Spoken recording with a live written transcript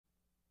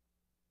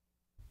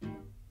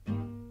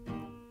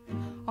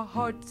Our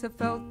hearts have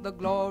felt the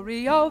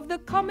glory of the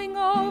coming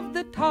of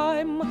the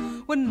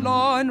time, when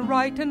law and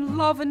right and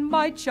love and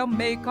might shall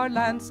make our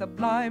land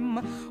sublime,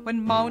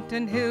 when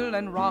mountain, hill,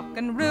 and rock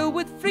and rill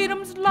with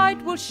freedom's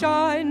light will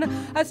shine,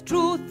 as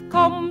truth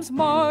comes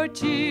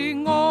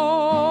marching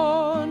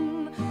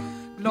on.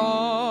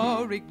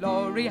 Glory,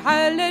 glory,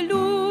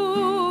 hallelujah.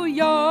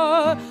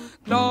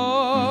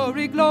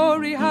 Glory,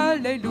 glory,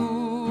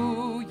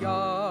 hallelujah.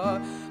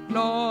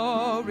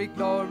 Glory,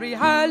 glory,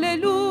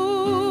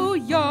 hallelujah.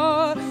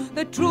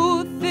 The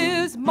truth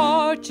is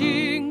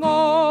marching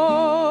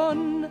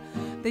on.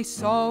 They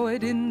saw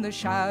it in the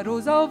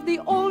shadows of the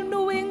old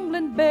New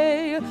England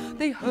bay.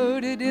 They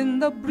heard it in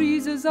the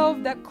breezes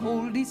of that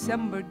cold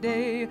December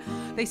day.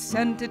 They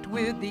sent it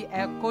with the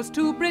echoes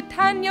to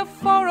Britannia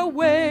far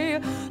away.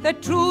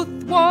 That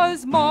truth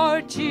was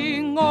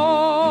marching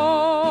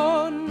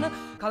on.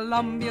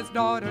 Columbia's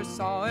daughters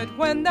saw it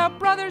when their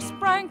brothers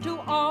sprang to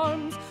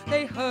arms.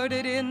 They heard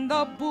it in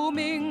the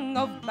booming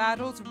of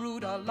battle's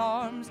rude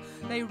alarms.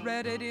 They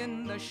read it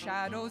in the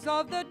shadows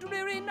of the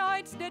dreary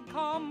night's dead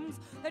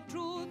calms. The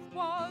truth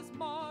was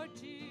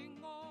marching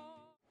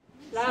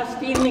on.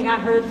 Last evening I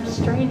heard the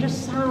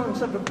strangest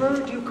sounds of a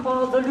bird you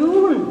call the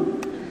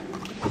loon,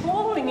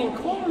 calling and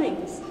calling.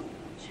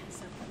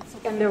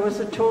 And there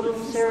was a total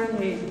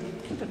serenade.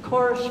 The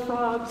chorus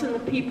frogs and the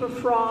peeper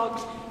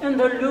frogs and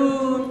the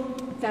loon.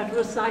 That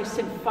was thy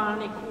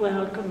symphonic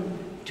welcome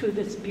to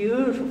this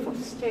beautiful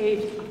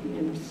state of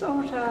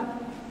Minnesota.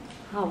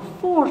 How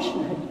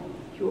fortunate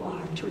you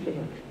are to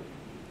live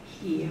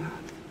here.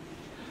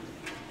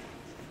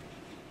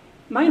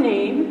 My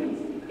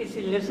name is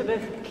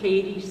Elizabeth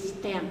Cady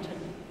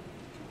Stanton,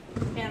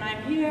 and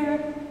I'm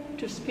here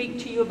to speak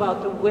to you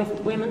about the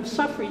women's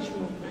suffrage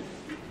movement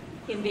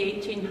in the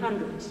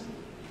 1800s.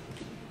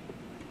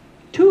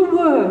 Two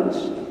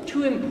words,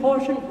 two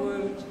important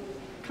words,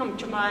 come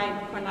to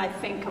mind when I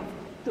think of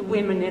the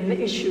women and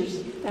the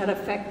issues that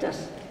affect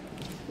us.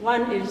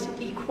 One is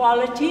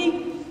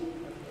equality,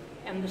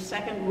 and the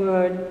second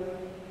word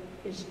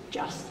is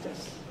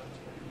justice.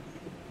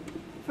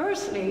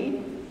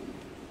 Firstly,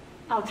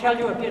 I'll tell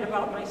you a bit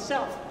about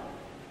myself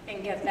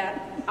and get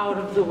that out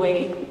of the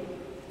way,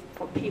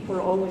 for people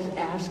always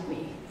ask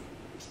me,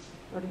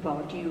 what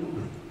about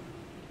you?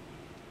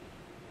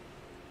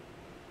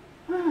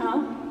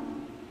 Well,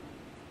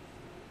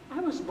 I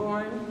was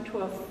born to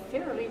a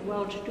fairly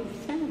well-to-do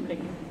family.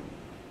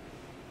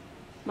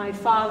 My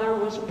father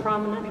was a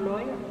prominent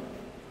lawyer.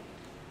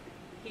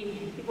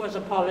 He was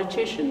a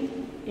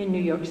politician in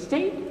New York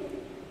State.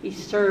 He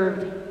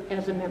served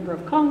as a member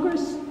of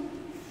Congress,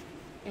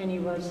 and he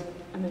was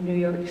on the New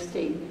York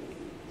State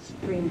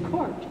Supreme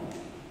Court.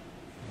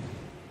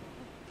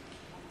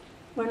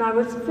 When I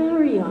was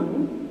very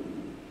young,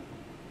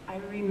 I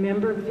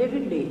remember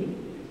vividly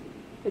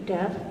the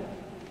death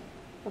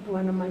of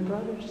one of my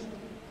brothers.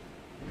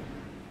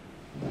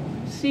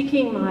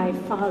 Seeking my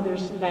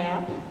father's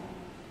lap,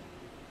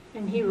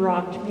 and he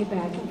rocked me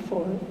back and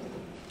forth.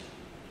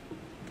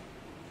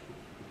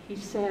 He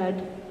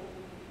said,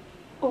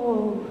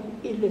 "Oh,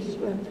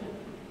 Elizabeth,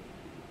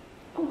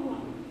 oh,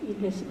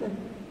 Elizabeth,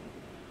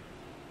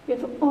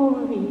 if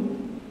only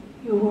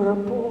you were a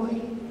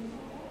boy."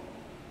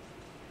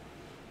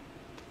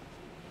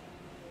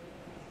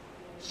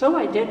 So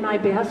I did my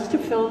best to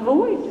fill the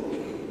void.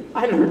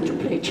 I learned to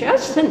play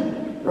chess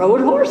and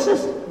rode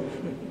horses.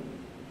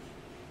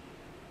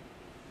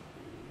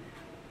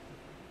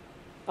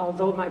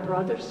 Although my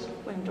brothers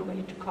went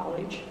away to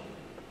college,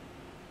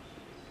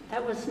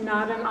 that was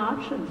not an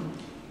option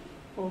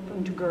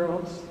open to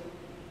girls.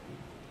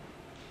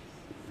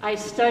 I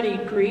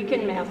studied Greek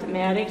and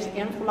mathematics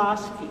and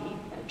philosophy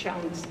at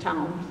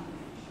Johnstown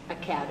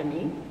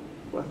Academy,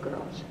 where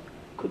girls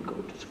could go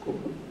to school.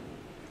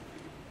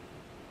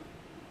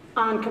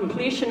 On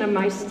completion of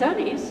my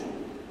studies,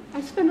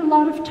 I spent a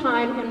lot of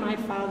time in my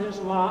father's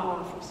law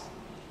office,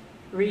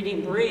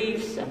 reading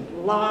briefs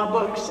and law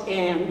books,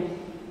 and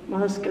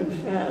must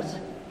confess,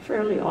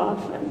 fairly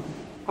often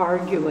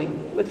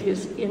arguing with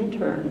his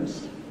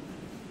interns.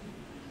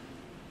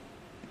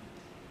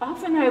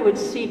 Often I would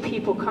see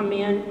people come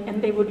in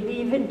and they would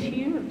leave in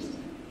tears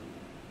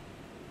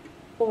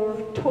or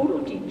total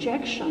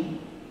dejection.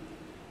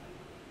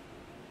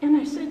 And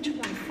I said to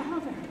my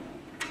father,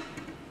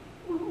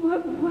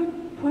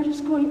 what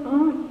is going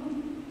on?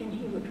 And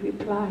he would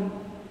reply,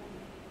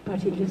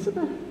 "But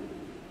Elizabeth,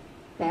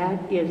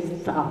 that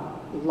is the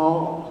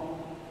law."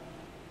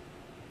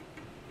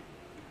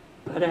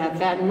 But at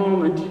that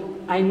moment,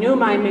 I knew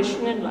my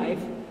mission in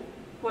life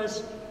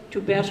was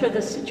to better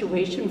the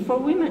situation for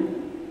women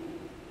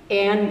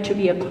and to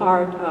be a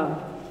part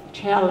of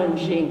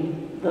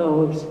challenging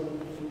those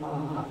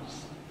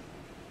flaws.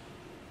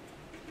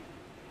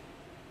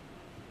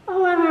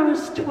 Oh, when I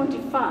was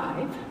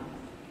 25,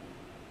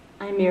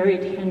 I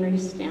married Henry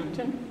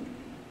Stanton.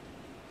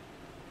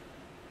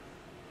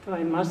 Though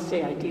I must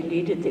say I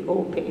deleted the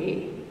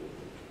obey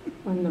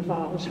when the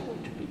vows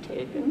were to be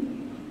taken.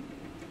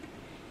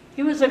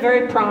 He was a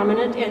very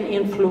prominent and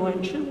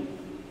influential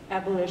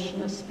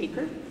abolitionist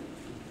speaker.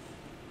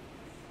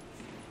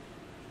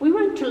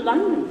 to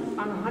London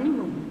on a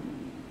honeymoon,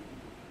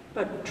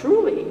 but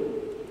truly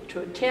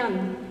to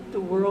attend the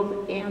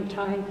World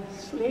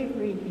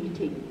Anti-Slavery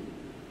meeting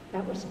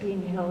that was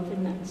being held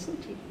in that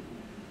city.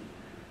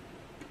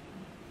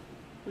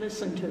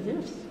 Listen to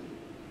this.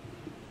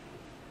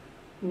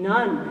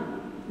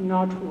 None,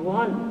 not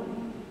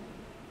one,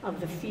 of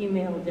the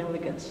female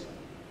delegates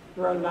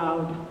were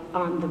allowed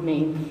on the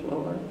main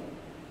floor.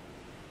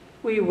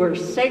 We were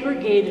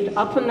segregated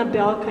up on the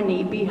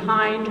balcony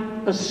behind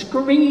a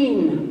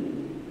screen.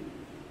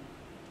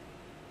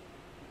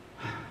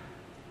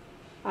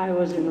 I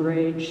was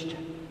enraged.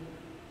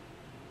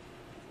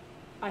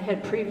 I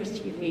had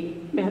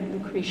previously met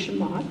Lucretia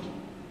Mott,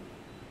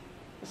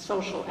 a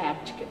social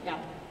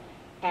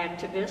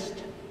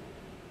activist,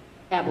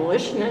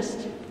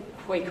 abolitionist,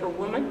 Quaker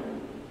woman.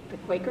 The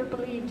Quaker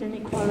believed in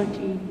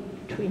equality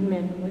between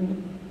men and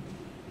women.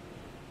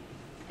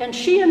 And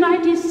she and I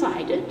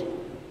decided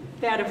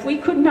that if we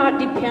could not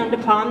depend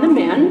upon the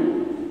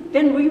men,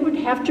 then we would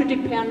have to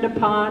depend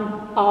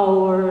upon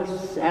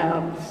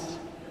ourselves.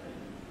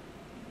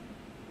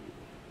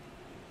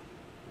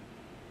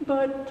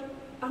 But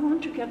I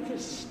want to get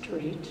this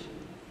straight.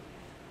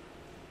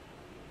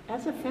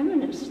 As a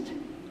feminist,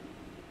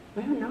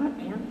 we're not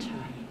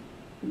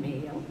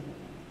anti-male.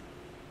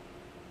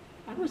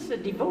 I was a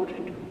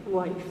devoted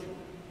wife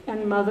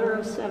and mother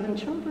of 7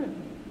 children.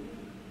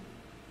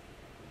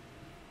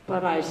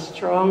 But I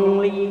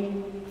strongly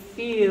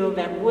feel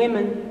that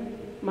women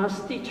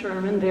must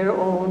determine their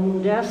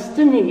own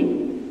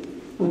destiny.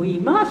 We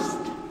must.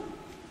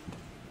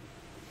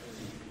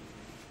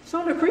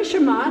 So Lucretia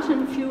Mott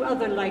and a few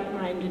other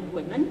like-minded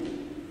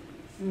women,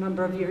 a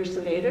number of years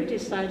later,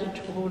 decided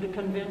to hold a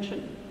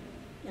convention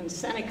in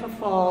Seneca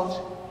Falls,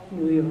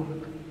 New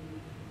York.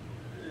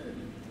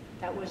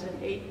 That was in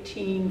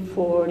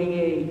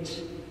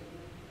 1848.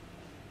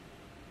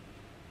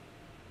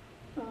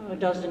 A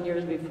dozen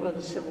years before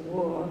the Civil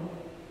War.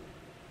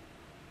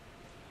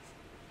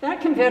 That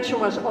convention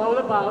was all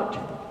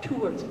about 2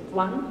 words.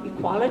 1,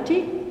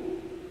 equality,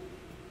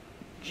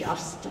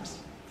 justice.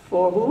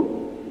 For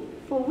whom?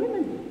 For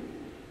women.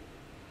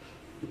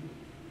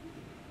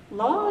 The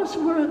laws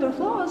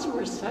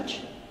were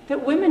such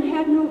that women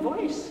had no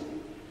voice.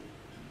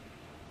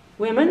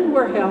 Women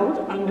were held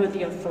under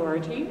the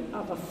authority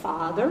of a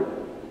father,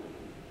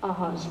 a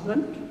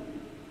husband,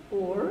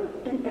 or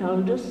an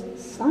eldest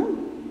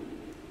son.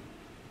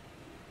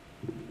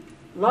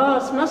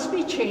 Laws must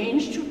be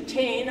changed to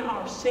obtain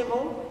our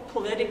civil,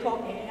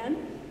 political, and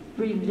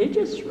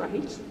religious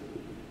rights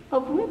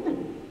of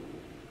women.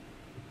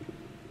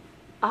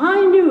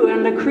 I knew,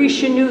 and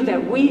Lucretia knew,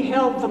 that we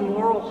held the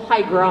moral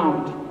high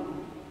ground.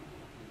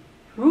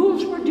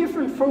 Rules were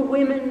different for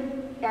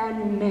women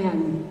and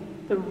men.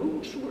 The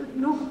rules were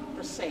not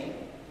the same.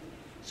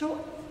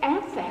 So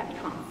at that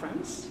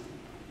conference,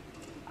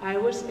 I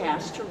was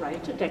asked to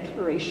write a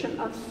declaration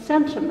of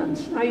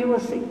sentiments. Now you will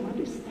think, what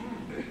is that?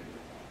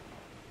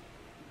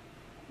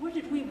 What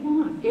did we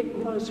want? It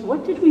was,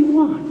 what did we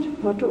want?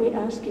 What are we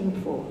asking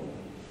for?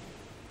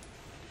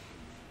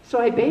 So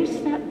I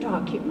based that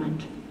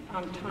document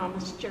on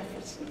Thomas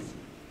Jefferson's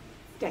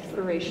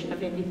Declaration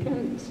of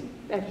Independence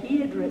that he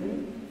had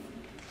written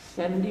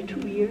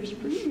 72 years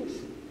previous.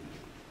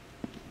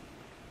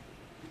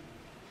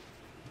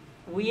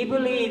 We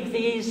believe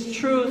these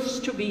truths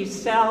to be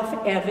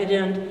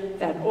self-evident,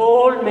 that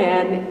all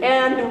men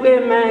and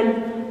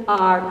women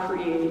are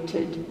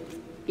created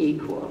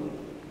equal.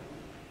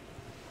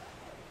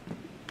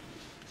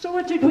 So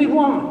what did we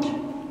want?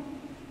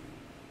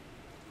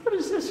 What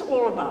is this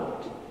all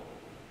about?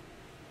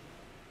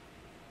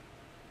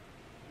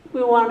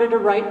 We wanted a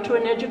right to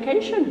an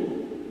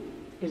education.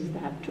 Is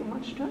that too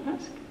much to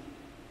ask?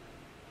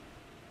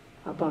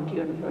 How about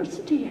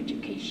university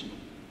education?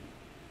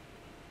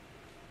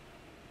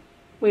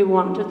 We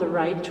wanted the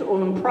right to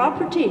own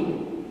property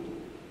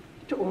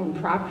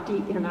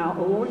in our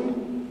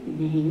own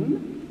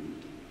name.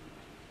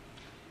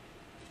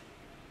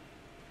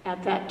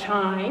 At that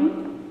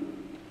time,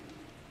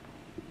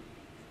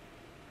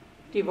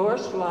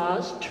 divorce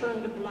laws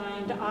turned a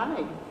blind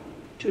eye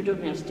to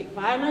domestic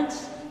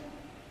violence,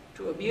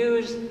 to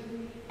abuse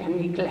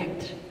and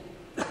neglect.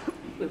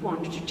 We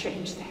wanted to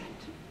change that.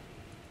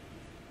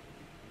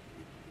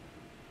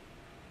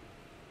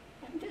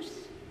 And this,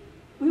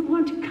 we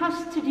wanted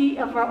custody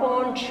of our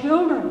own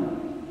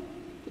children,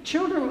 the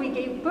children we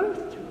gave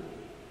birth to.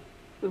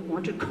 We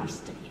wanted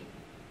custody.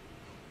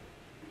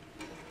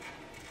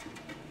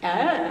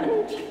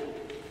 And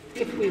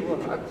if we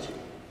worked,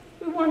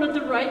 we wanted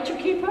the right to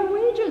keep our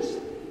wages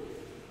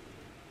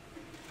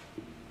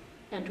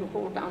and to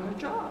hold down a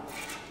job.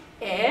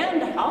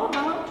 And how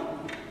about,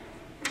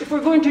 if we're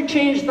going to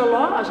change the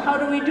laws, how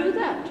do we do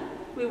that?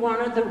 We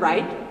wanted the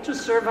right to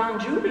serve on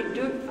jury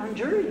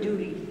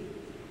duty,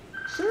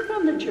 serve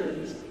on the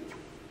juries,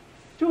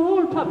 to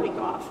hold public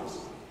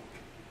office.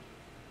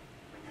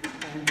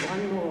 And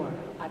one more,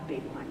 a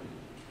big one.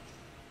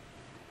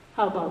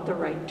 How about the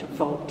right to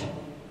vote?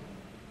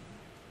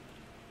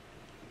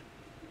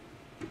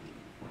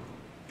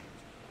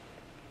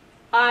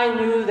 I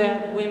knew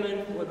that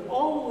women would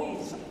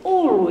always,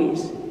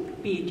 always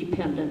be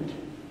dependent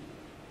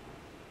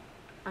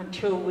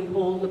until we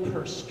hold the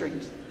purse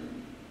strings,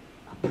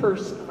 a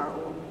purse of our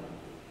own.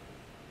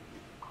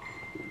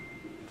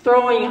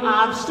 Throwing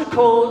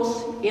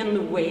obstacles in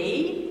the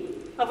way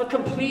of a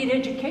complete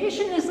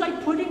education is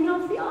like putting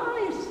out the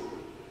eyes.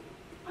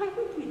 Why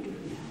would we do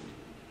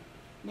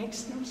that?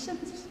 Makes no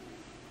sense.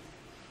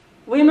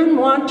 Women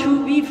want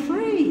to be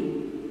free,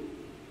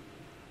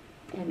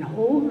 and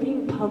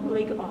holding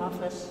public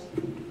office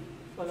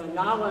will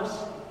allow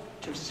us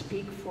to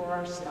speak for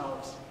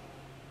ourselves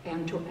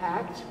and to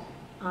act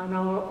on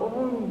our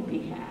own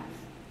behalf.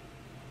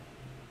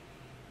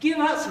 Give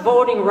us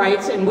voting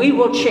rights and we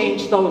will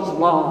change those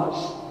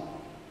laws.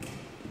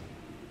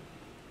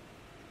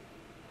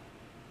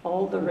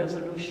 All the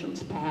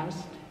resolutions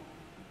passed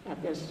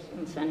at this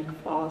in Seneca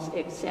Falls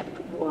except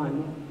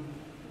one.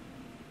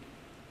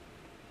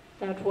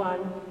 That one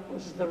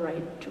was the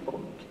right to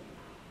vote.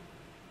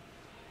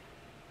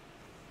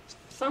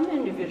 Some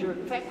individuals,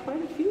 in fact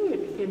quite a few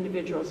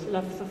individuals,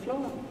 left the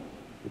floor.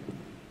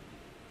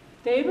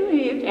 They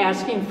believed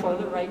asking for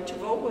the right to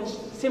vote was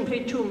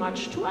simply too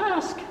much to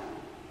ask.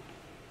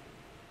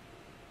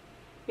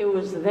 It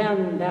was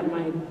then that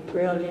my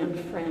brilliant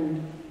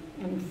friend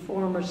and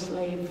former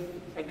slave,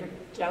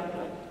 Frederick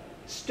Douglass,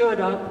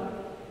 stood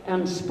up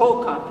and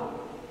spoke up,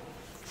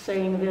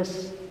 saying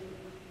this: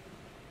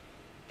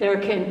 there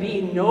can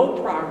be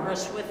no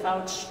progress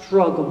without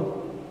struggle.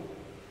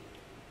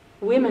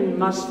 Women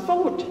must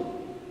vote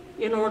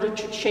in order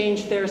to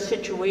change their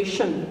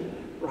situation.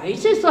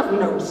 Right is of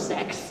no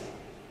sex.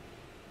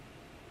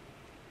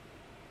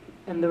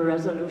 And the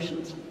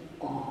resolutions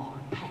all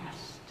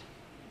passed.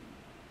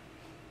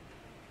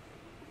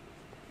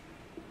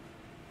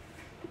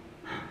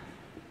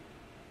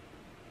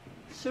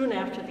 Soon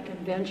after the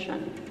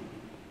convention,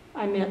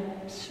 I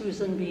met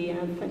Susan B.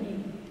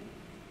 Anthony.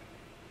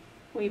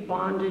 We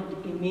bonded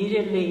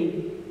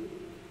immediately.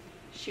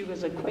 She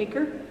was a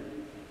Quaker,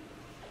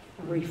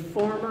 a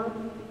reformer,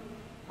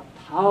 a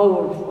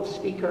powerful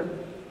speaker,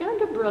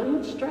 and a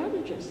brilliant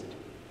strategist.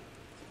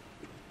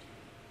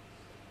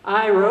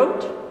 I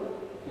wrote,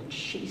 and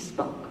she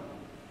spoke.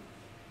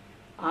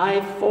 I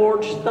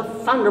forged the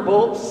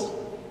thunderbolts,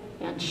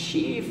 and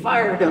she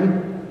fired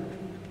them.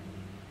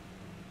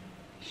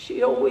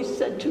 She always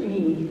said to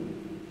me,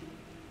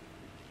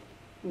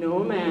 no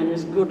man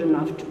is good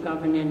enough to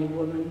govern any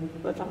woman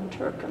without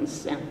her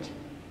consent.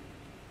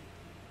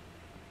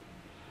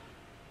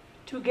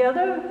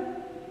 Together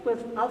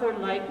with other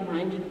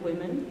like-minded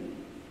women,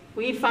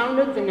 we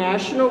founded the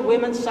National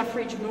Women's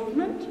Suffrage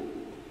Movement.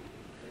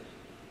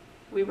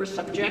 We were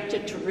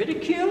subjected to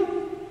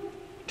ridicule,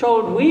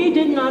 told we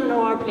did not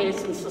know our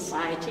place in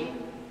society.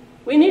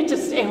 We need to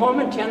stay home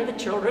and tend the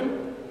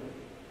children.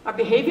 Our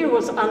behavior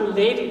was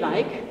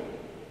unladylike,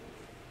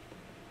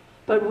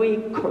 but we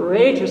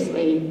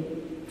courageously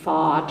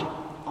fought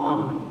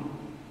on.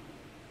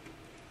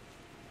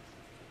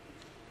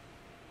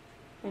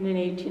 And in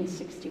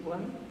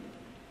 1861,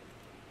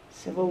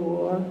 Civil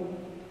War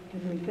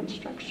and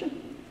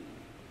Reconstruction.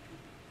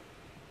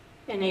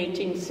 In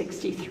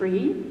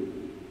 1863,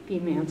 the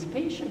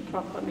Emancipation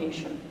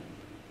Proclamation.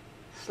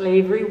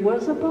 Slavery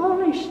was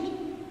abolished.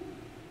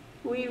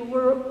 We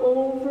were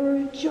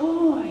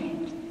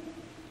overjoyed.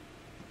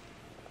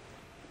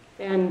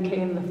 Then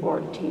came the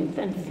 14th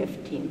and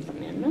 15th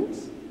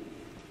Amendments.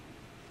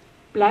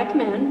 Black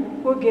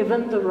men were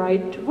given the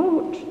right to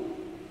vote.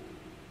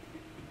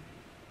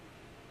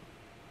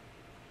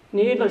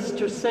 Needless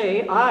to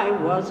say, I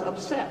was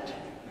upset,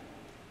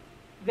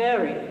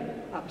 very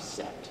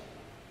upset.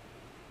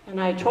 And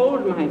I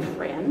told my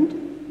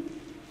friend,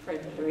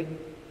 Frederick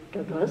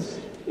Douglass,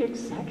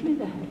 exactly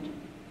that.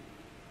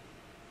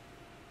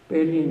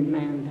 Brilliant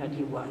man that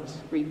he was,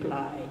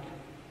 replied,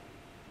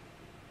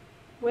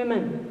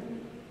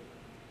 women,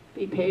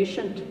 be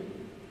patient.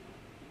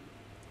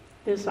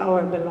 This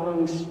hour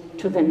belongs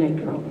to the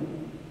Negro.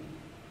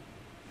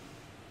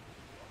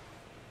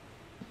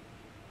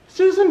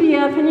 Susan B.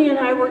 Anthony and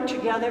I worked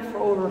together for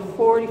over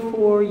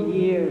 44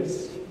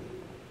 years.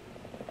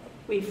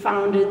 We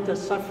founded the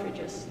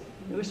Suffragists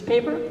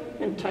newspaper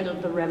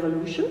entitled The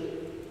Revolution.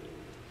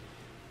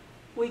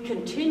 We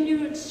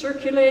continued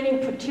circulating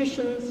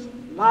petitions,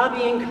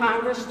 lobbying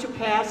Congress to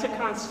pass a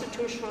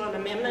constitutional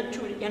amendment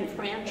to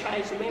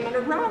enfranchise women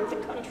around the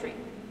country.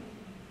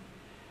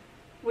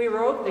 We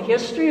wrote the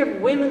history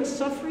of women's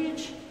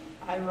suffrage.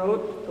 I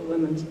wrote the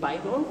Women's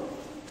Bible,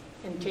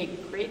 and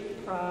take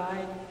great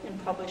pride in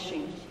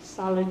publishing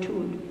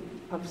Solitude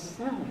of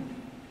Self,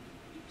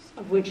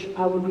 of which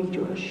I will read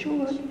you a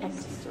short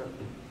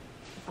excerpt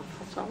of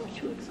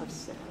Solitudes of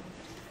Self.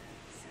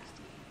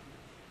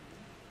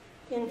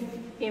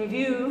 In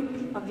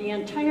view of the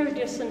entire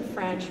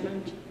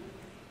disenfranchisement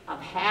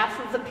of half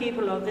of the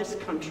people of this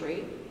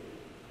country,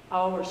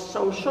 our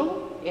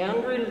social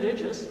and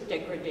religious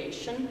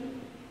degradation,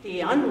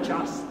 the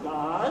unjust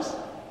laws,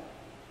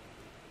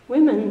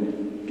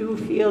 women do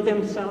feel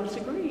themselves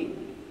aggrieved,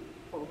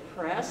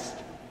 oppressed,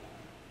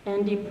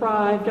 and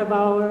deprived of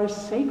our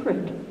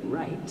sacred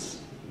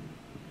rights.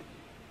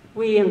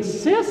 We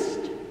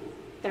insist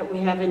that we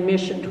have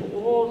admission to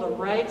all the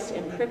rights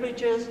and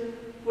privileges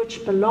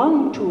which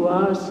belong to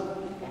us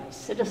as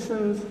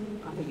citizens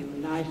of the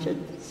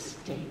United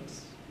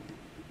States.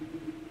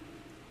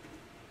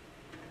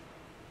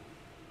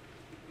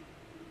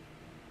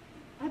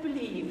 I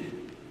believe,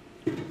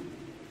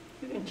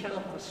 you can tell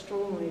how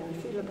strongly I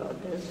feel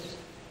about this,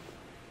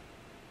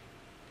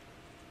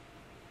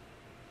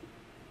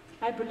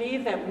 I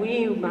believe that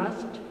we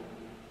must,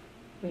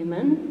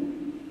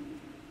 women,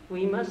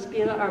 we must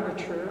be the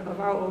arbiter of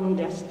our own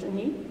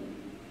destiny.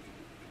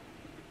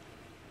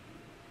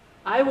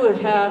 I would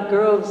have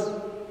girls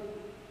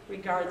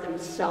regard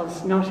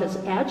themselves not as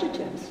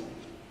adjectives,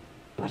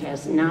 but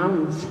as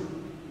nouns.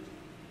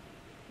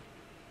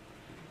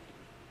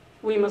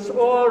 We must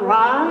all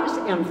rise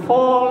and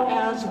fall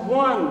as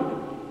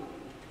one,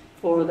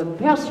 for the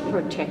best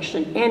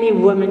protection any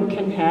woman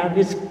can have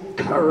is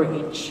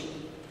courage.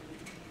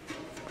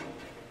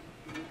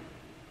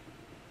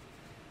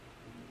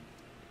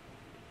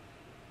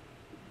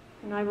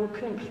 And I will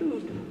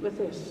conclude with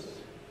this.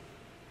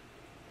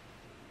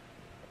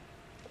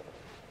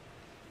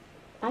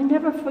 I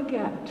never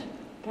forget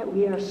that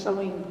we are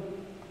sowing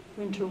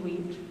winter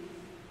wheat.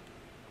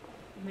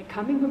 In the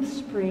coming of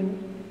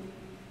spring,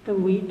 the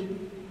wheat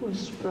will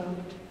sprout,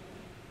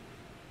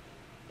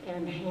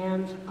 and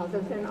hands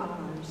other than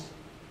ours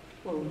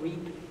will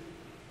reap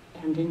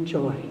and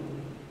enjoy.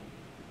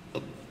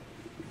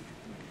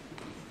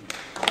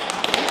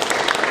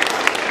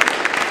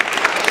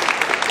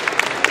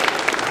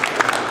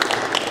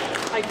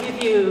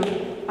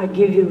 I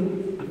give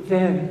you a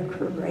very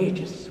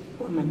courageous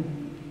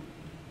woman,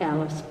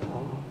 Alice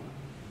Paul.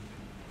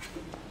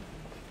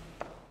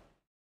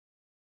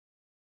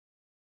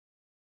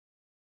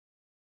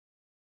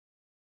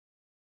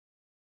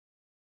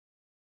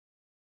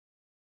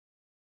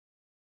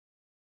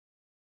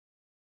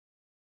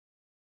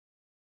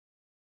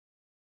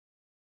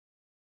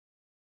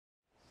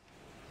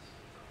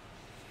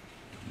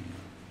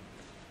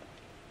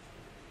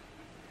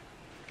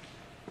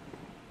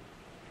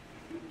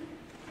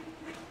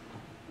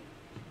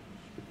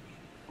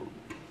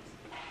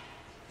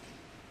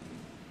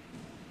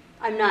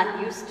 I'm not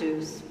used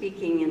to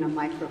speaking in a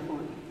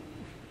microphone,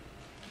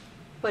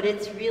 but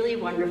it's really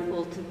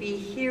wonderful to be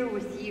here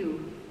with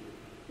you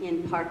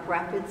in Park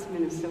Rapids,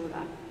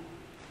 Minnesota.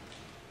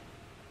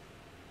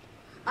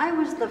 I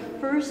was the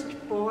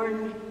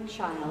firstborn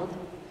child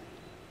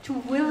to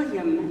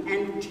William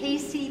and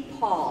Tacey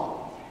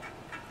Paul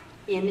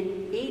in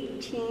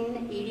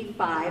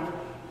 1885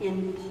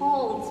 in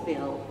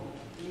Paulsville,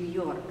 New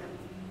York.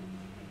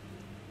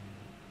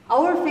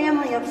 Our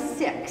family of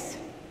 6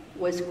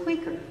 was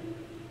Quaker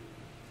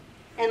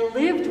and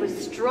lived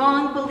with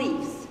strong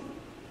beliefs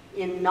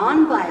in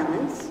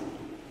nonviolence,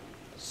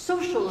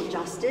 social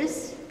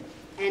justice,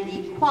 and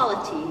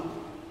equality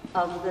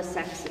of the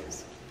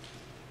sexes.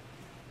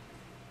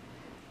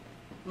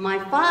 My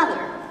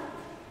father,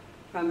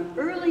 from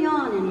early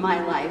on in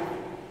my life,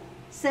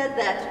 said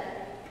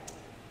that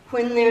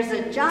when there's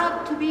a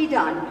job to be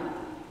done,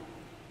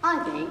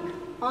 I bank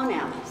on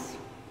Alice.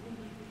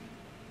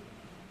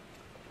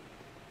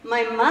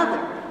 My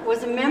mother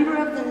was a member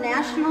of the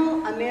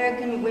National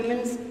American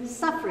Women's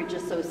Suffrage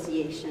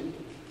Association,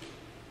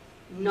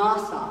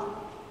 NAWSA,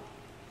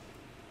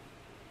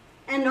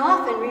 and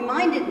often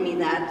reminded me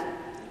that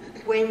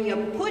when you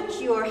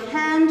put your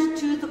hand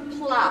to the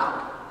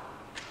plow,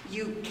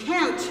 you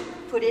can't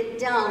put it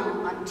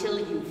down until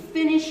you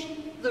finish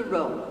the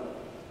row.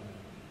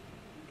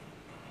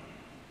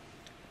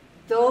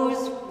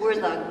 Those were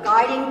the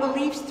guiding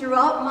beliefs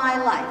throughout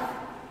my life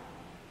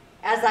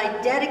as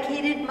I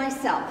dedicated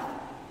myself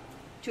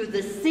to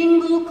the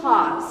single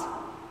cause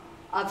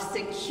of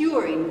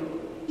securing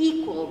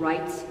equal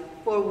rights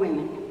for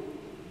women.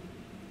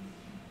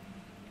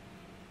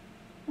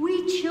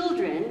 We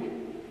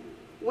children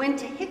went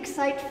to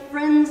Hicksite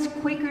Friends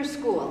Quaker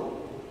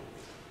School,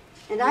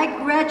 and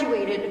I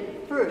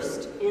graduated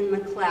first in the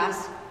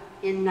class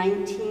in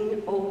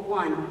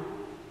 1901.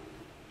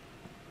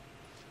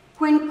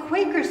 When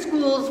Quaker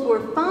schools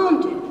were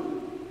founded,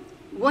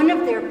 one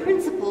of their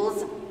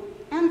principles,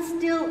 and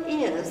still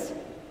is,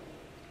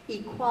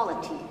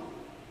 equality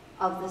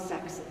of the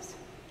sexes.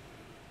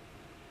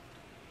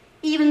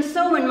 Even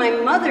so, when my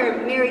mother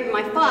married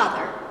my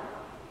father,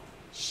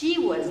 she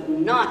was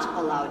not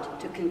allowed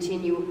to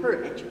continue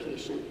her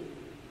education.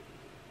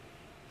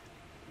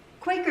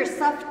 Quaker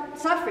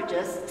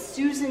suffragists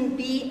Susan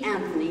B.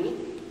 Anthony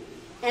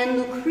and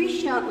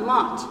Lucretia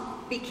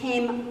Mott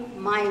became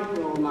my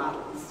role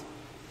models.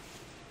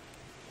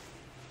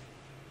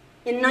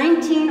 In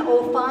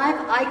 1905,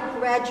 I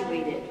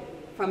graduated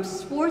from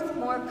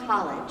Swarthmore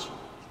College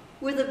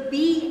with a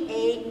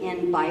BA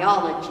in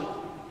biology.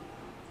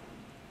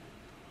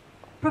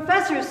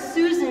 Professor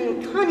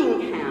Susan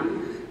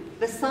Cunningham,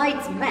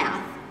 besides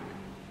math,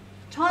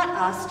 taught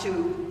us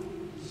to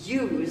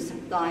use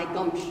thy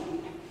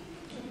gumption.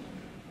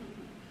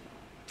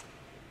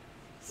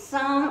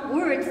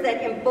 words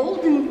that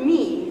emboldened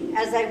me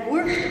as I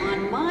worked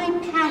on my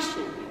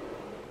passion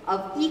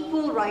of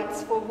equal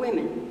rights for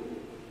women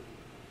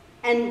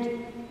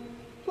and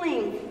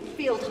playing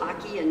field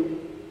hockey and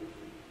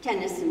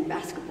tennis and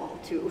basketball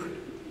too.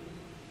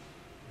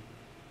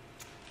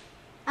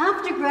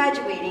 After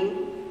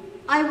graduating,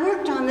 I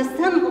worked on the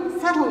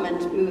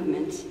settlement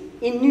movement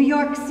in New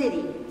York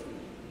City,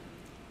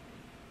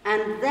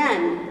 and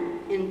then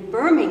in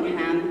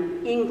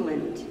Birmingham,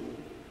 England.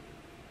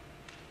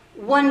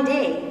 One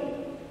day,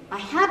 I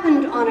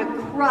happened on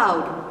a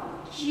crowd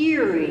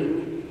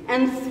jeering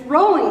and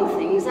throwing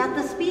things at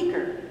the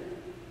speaker.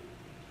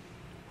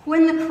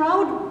 When the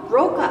crowd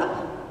broke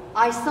up,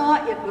 I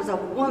saw it was a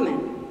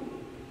woman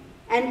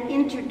and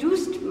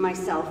introduced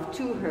myself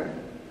to her.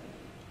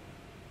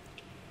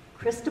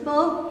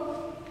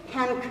 Christabel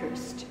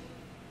Pankhurst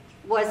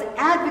was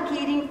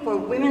advocating for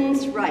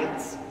women's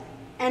rights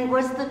and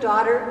was the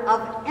daughter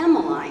of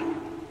Emmeline,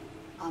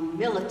 a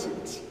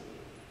militant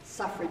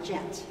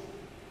suffragette.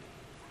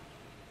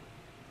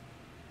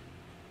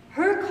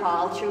 Her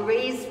call to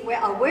raise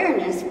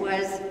awareness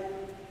was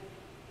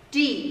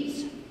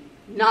deeds,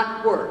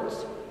 not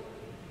words.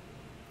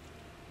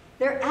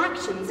 Their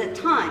actions at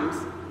times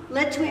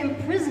led to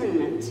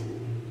imprisonment,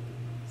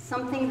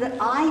 something that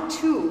I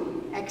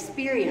too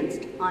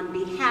experienced on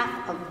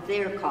behalf of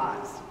their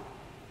cause.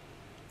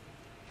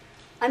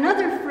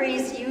 Another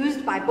phrase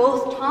used by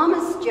both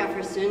Thomas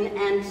Jefferson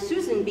and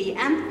Susan B.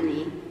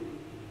 Anthony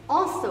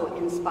also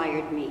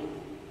inspired me.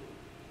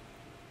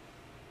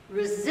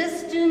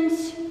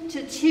 Resistance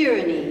to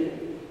tyranny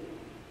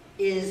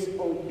is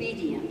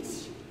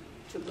obedience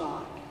to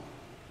God.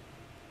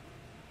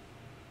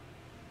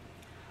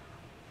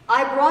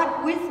 I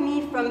brought with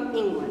me from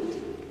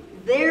England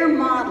their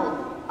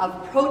model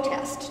of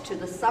protest to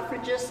the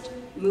suffragist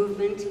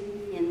movement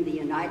in the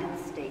United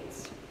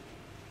States.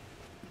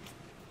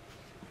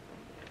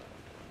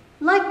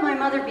 Like my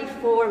mother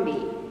before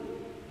me,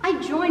 I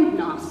joined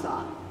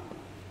Nassau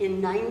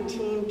in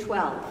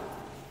 1912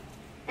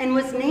 and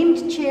was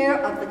named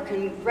chair of the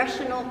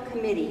Congressional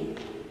Committee.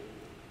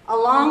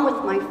 Along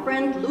with my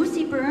friend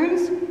Lucy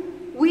Burns,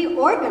 we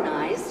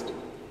organized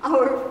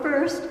our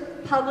first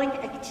public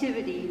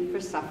activity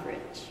for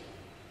suffrage.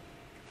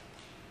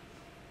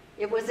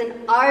 It was an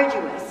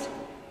arduous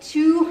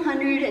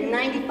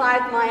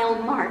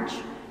 295-mile march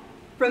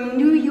from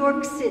New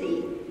York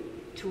City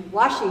to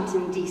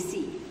Washington,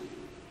 D.C.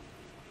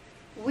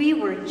 We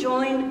were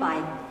joined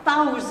by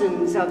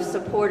thousands of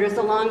supporters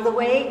along the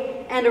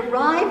way and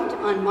arrived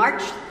on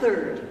March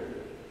 3rd.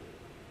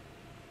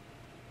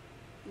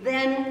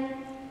 Then,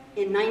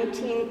 in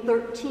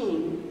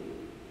 1913,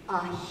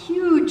 a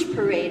huge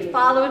parade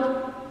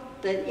followed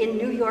in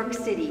New York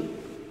City,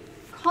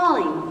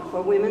 calling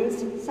for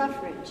women's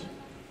suffrage.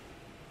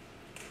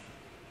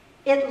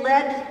 It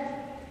led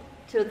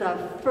to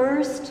the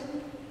first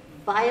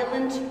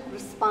violent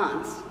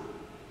response,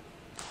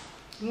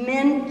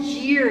 men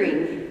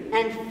jeering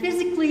and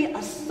physically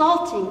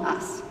assaulting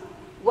us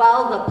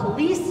while the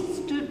police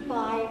stood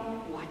by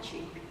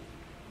watching.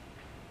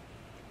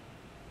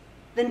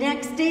 The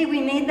next day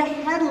we made the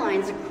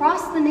headlines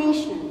across the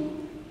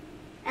nation,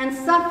 and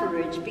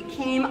suffrage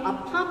became a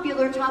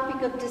popular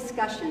topic of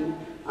discussion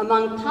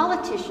among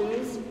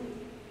politicians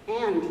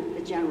and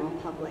the general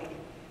public.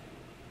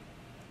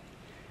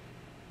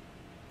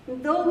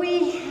 Though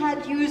we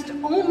had used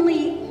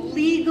only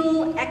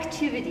legal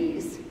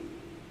activities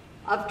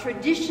of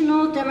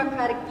traditional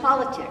democratic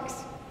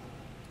politics,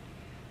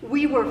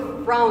 we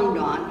were frowned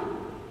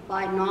on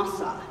by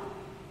Nassau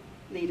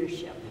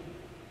leadership.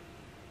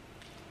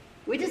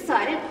 We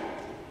decided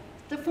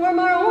to form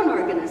our own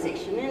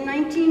organization in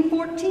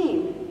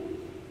 1914,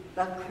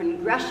 the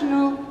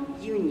Congressional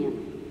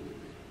Union.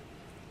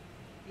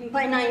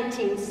 By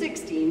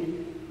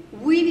 1916,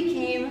 we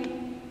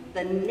became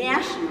the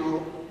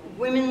National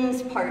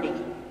Women's Party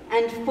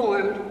and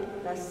formed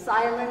the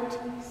Silent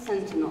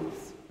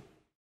Sentinels.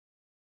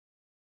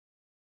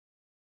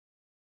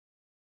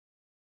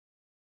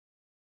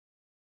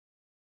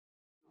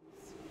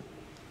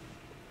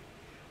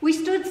 We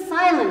stood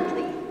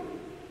silently,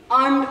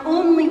 armed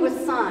only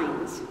with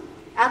signs,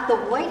 at the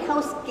White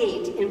House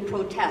gate in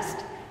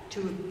protest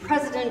to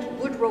President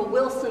Woodrow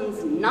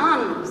Wilson's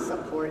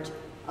non-support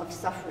of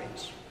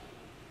suffrage.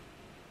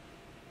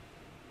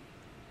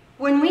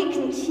 When we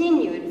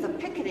continued the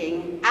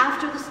picketing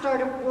after the start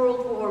of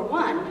World War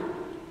I,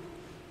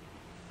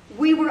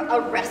 we were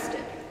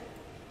arrested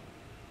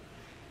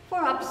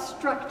for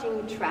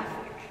obstructing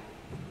traffic,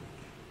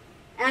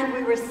 and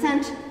we were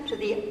sent to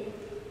the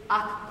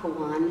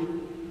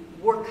Occoquan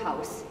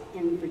workhouse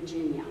in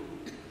Virginia.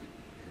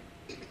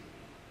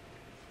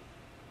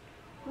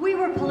 We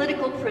were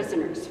political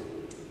prisoners,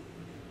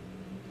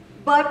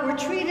 but were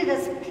treated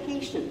as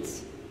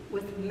patients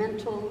with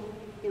mental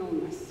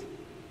illness.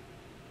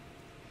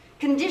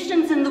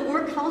 Conditions in the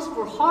workhouse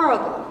were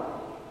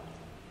horrible.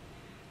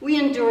 We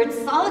endured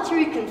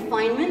solitary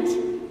confinement,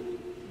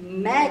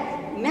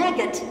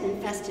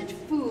 maggot-infested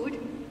food,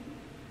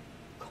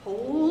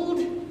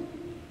 cold,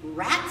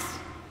 rats,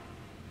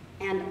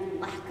 and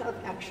lack of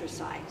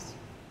exercise.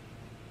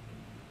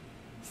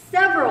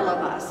 Several of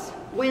us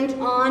went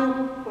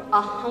on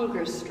a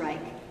hunger strike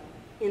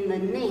in the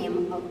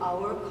name of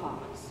our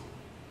cause.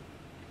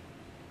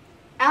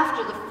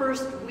 After the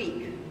first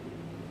week,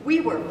 we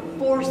were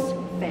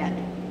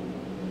force-fed,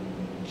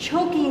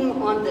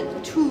 choking on the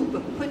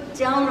tube put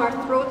down our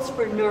throats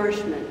for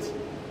nourishment,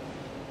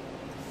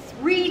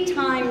 3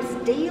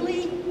 times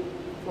daily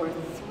for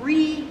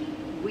 3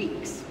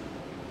 weeks.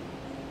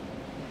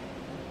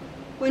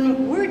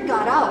 When word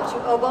got out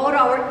about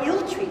our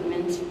ill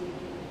treatment,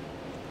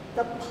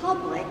 the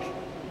public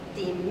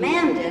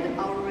demanded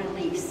our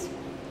release.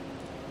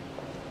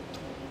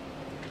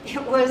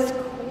 It was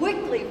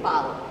quickly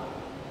followed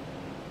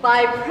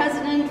by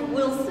President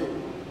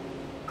Wilson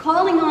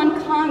calling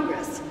on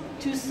Congress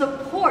to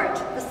support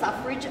the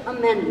suffrage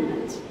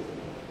amendment.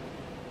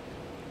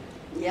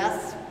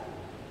 Yes,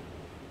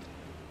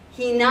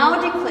 he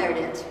now declared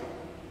it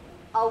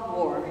a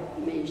war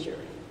measure.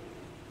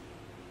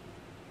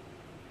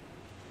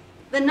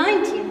 The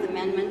 19th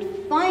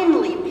Amendment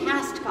finally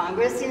passed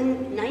Congress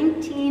in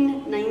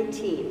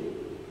 1919,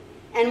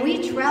 and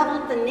we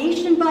traveled the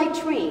nation by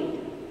train.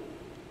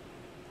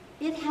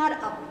 It had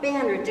a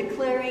banner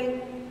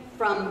declaring,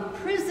 "From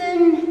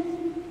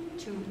prison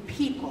to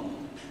people."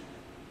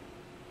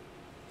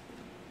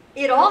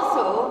 It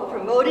also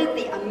promoted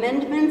the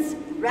amendment's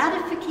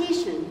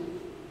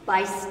ratification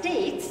by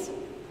states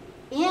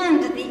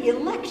and the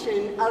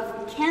election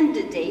of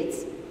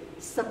candidates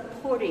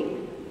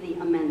supporting the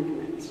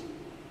amendment.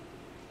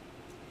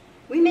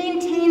 We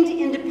maintained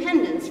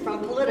independence from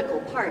political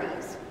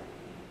parties,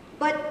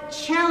 but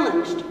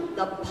challenged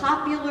the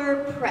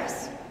popular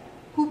press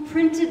who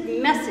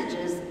printed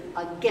messages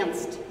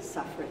against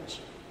suffrage.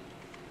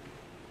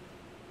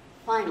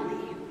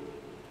 Finally,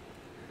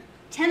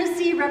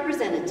 Tennessee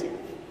Representative,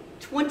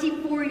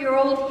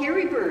 24-year-old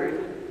Harry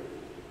Byrne,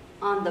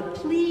 on the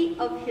plea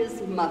of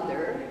his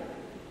mother,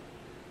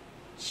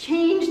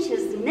 changed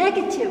his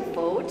negative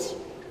vote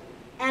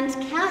and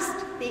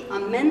cast the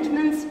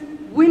amendment's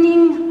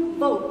winning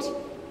vote.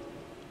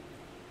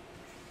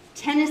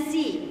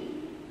 Tennessee,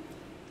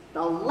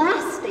 the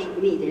last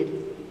state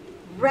needed,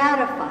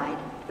 ratified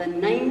the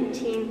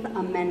 19th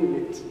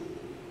Amendment,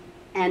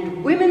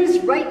 and women's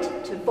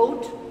right to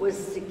vote was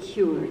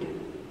secured.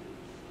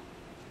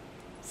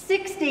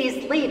 6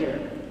 days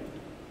later,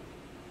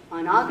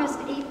 on August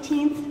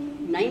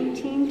 18,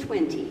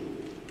 1920,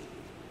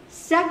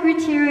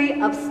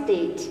 Secretary of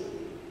State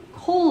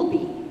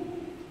Colby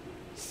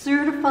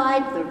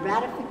certified the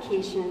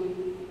ratification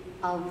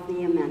of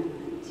the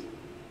amendment.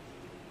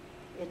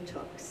 It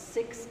took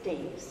 6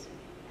 days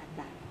at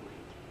that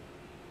point.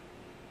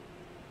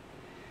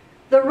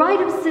 The right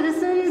of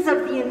citizens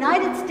of the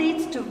United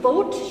States to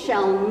vote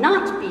shall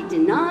not be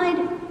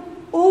denied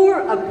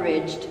or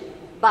abridged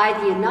by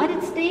the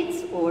United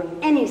States or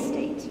any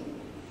state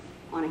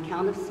on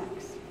account of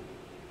sex.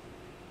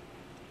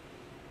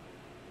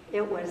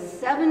 It was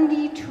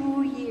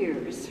 72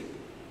 years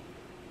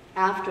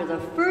after the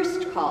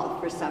first call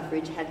for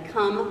suffrage had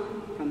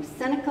come from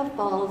Seneca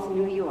Falls,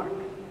 New York,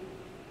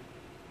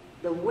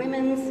 the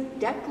Women's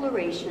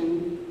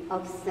Declaration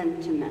of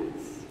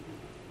Sentiments.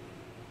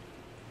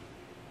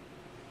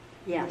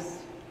 Yes,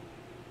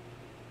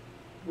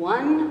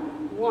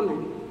 one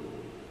woman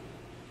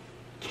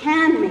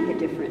can make a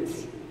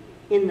difference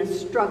in the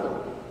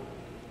struggle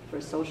for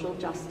social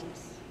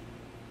justice.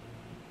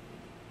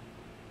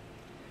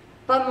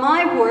 But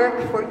my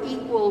work for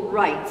equal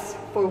rights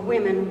for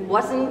women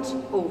wasn't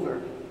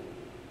over.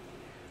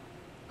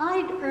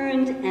 I'd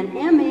earned an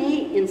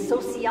MA in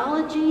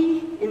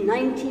sociology in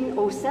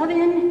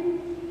 1907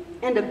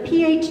 and a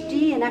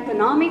PhD in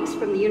economics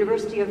from the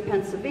University of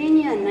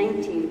Pennsylvania in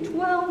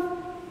 1912,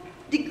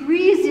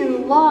 degrees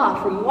in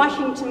law from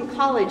Washington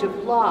College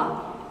of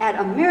Law at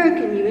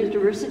American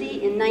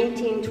University in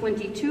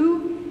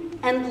 1922,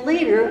 and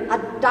later a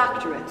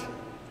doctorate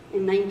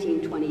in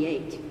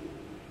 1928.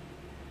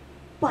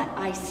 But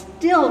I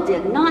still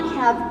did not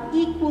have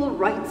equal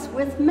rights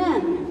with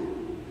men.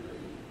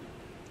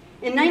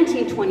 In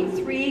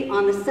 1923,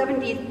 on the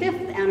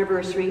 75th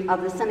anniversary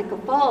of the Seneca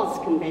Falls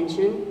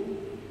Convention,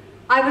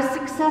 I was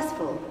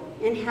successful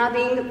in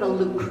having the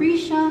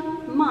Lucretia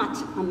Mott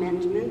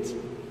Amendment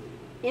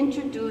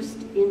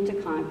introduced into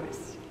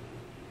Congress,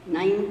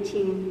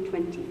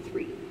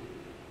 1923.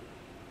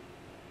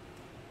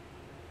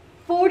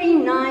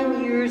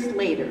 49 years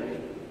later,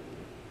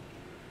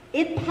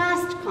 it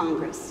passed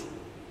Congress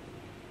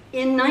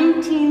in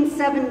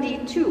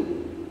 1972.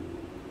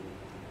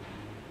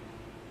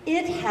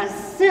 It has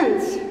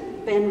since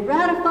been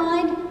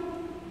ratified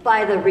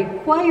by the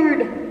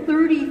required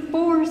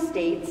 34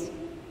 states,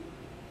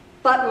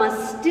 but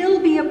must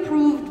still be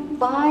approved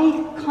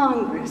by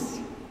Congress.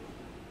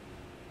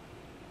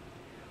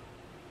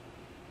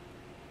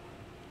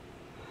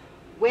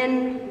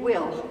 When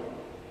will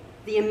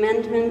the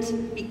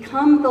amendment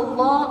become the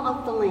law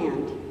of the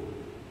land?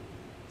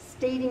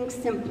 Stating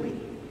simply,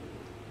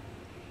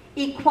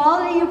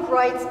 equality of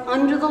rights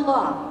under the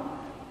law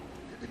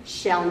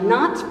shall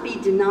not be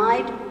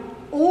denied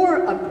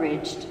or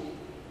abridged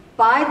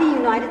by the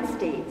United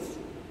States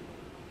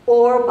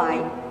or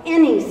by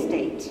any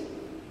state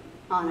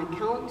on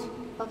account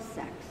of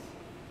sex.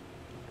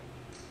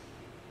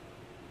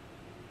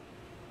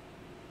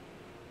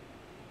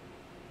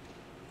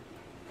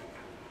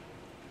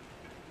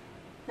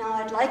 Now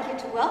I'd like you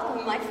to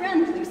welcome my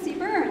friend Lucy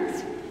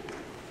Burns,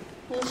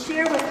 who will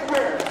share with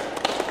her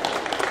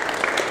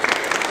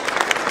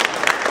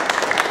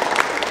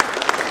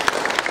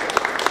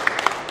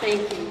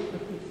thank you,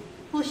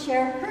 who'll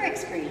share her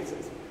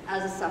experiences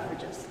as a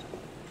suffragist.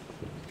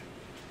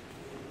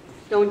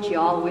 Don't you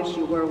all wish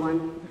you were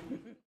one?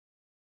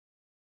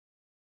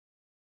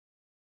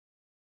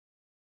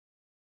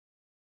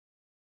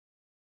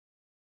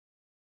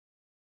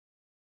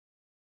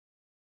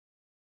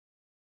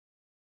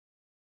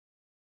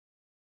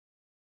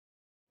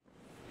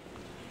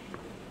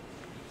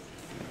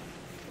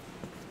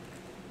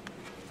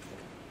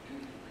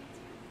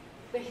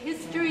 The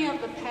history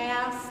of the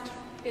past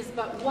is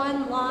but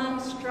one long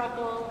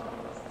struggle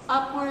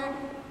upward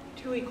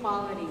to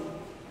equality.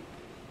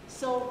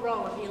 So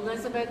wrote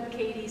Elizabeth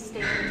Cady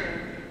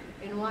Stanton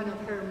in one of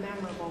her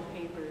memorable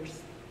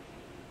papers.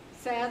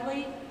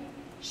 Sadly,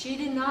 she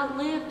did not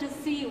live to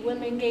see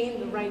women gain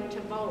the right to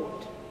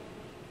vote.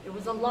 It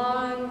was a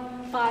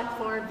long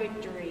fought-for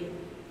victory.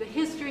 The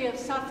history of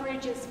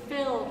suffrage is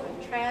filled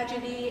with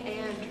tragedy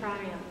and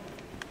triumph,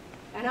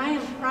 and I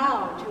am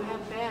proud to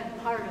have been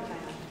part of that.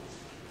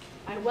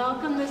 I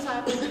welcome this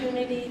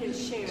opportunity to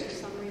share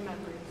some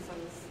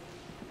remembrances.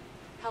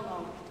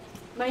 Hello,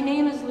 my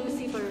name is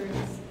Lucy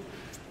Burns.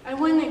 I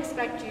wouldn't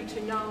expect you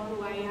to know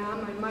who I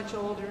am. I'm much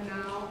older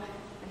now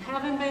and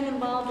haven't been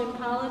involved in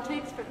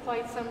politics for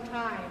quite some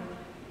time.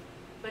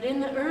 But in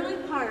the early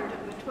part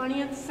of the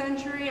 20th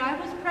century, I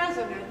was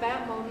present at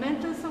that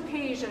momentous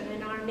occasion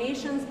in our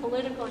nation's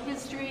political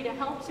history to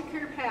help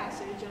secure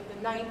passage of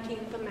the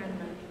 19th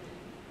Amendment.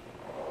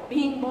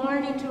 Being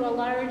born into a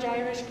large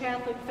Irish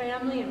Catholic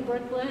family in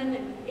Brooklyn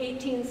in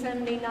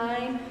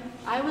 1879,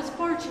 I was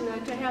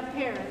fortunate to have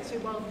parents who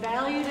both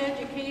valued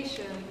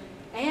education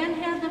and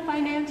had the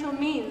financial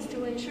means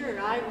to ensure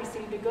I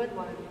received a good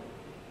one.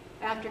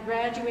 After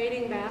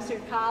graduating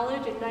Vassar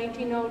College in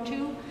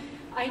 1902,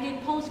 I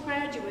did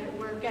postgraduate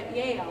work at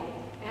Yale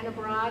and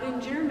abroad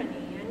in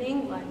Germany and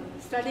England,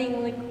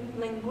 studying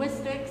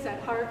linguistics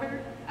at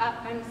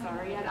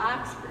at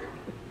Oxford.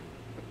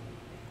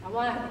 I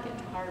wanted to get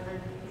to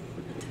Harvard.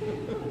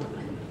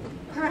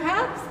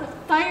 Perhaps the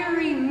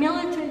fiery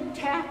militant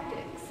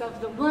tactics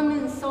of the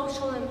Women's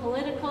Social and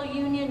Political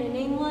Union in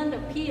England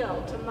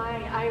appealed to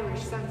my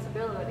Irish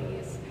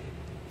sensibilities,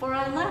 for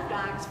I left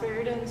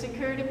Oxford and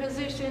secured a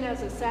position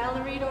as a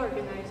salaried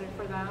organizer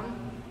for them.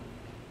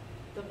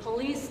 The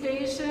police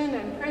station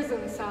and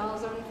prison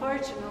cells,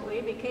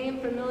 unfortunately, became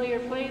familiar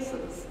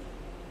places.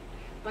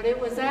 But it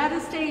was at a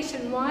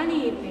station one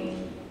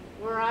evening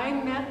where I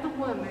met the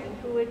woman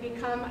who would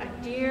become a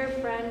dear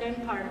friend and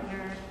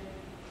partner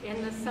in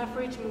the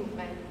suffrage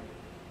movement,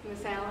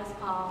 Miss Alice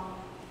Paul.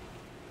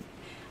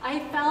 I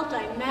felt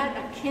I met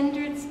a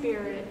kindred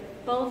spirit,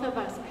 both of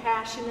us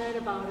passionate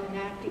about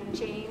enacting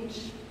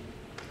change.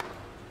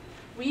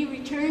 We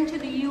returned to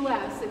the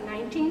U.S. in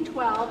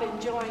 1912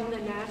 and joined the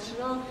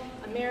National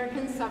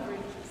American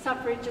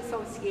Suffrage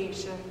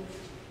Association.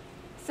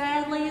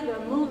 Sadly, the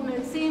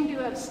movement seemed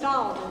to have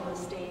stalled in the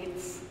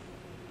States.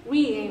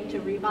 We aim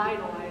to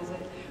revitalize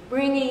it,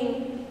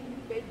 bringing,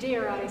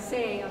 dare I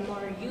say, a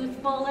more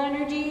youthful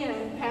energy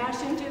and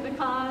passion to the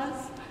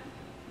cause.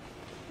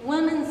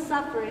 Women's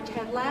suffrage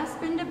had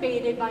last been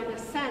debated by the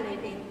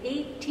Senate in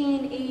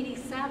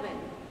 1887,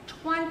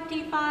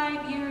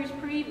 25 years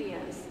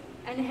previous,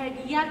 and had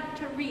yet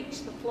to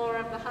reach the floor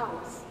of the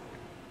House.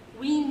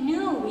 We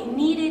knew we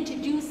needed to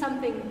do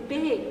something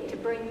big to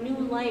bring new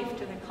life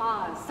to the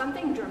cause,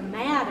 something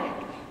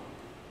dramatic,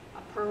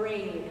 a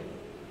parade.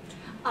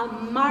 A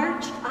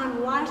march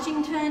on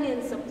Washington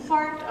in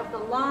support of the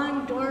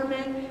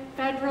long-dormant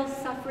federal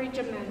suffrage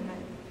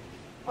amendment.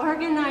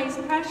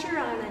 Organized pressure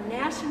on a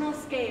national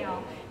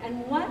scale,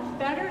 and what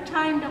better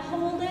time to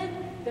hold it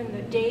than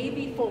the day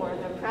before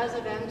the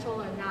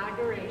presidential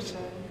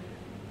inauguration,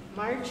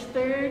 March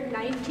 3rd,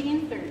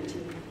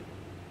 1913.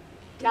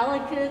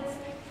 Delegates,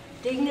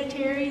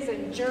 dignitaries,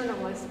 and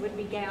journalists would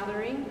be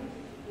gathering.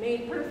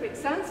 Made perfect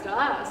sense to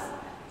us,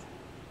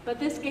 but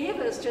this gave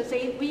us just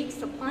 8 weeks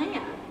to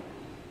plan.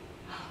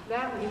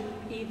 That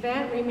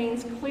event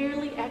remains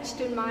clearly etched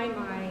in my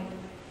mind.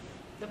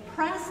 The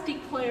press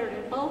declared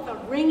it both a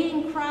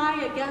ringing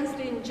cry against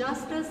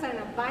injustice and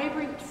a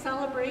vibrant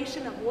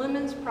celebration of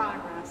women's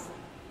progress.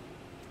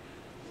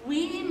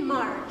 We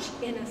march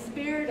in a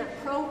spirit of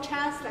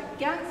protest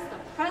against the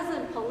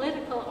present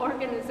political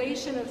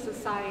organization of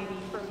society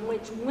from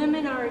which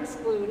women are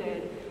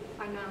excluded,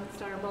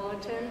 announced our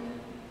bulletin.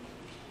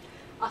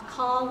 A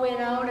call went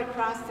out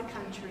across the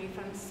country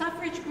from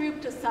suffrage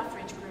group to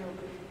suffrage group.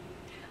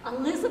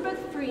 Elizabeth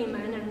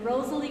Freeman and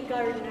Rosalie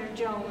Gardner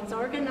Jones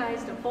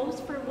organized a Votes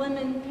for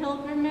Women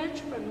pilgrimage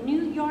from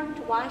New York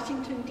to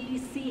Washington,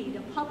 D.C. to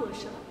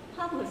publish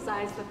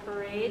publicize the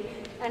parade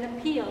and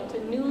appeal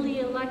to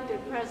newly elected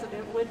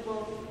President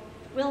Woodrow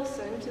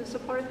Wilson to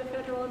support the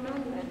federal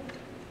amendment.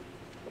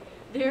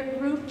 Their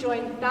group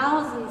joined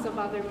thousands of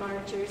other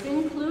marchers,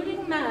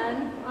 including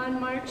men, on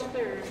March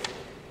 3rd.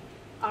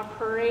 Our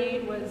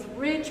parade was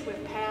rich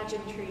with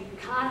pageantry,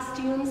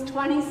 costumes,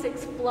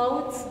 26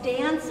 floats,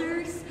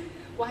 dancers.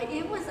 Why,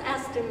 it was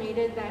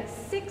estimated that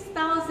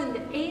 6,000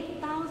 to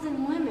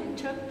 8,000 women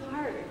took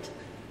part.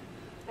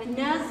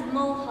 Inez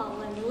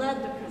Mulholland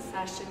led the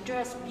procession,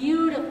 dressed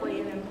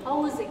beautifully and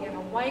imposing in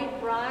a white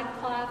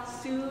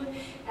broadcloth suit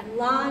and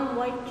long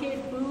white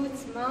kid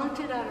boots,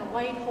 mounted on a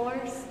white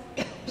horse.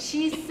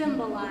 She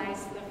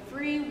symbolized the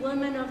free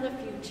women of the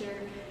future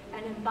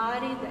and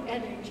embodied the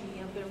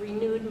energy of the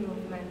renewed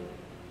movement.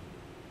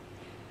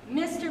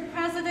 "Mr.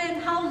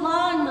 President, how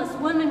long must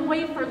women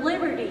wait for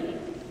liberty?"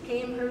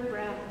 came her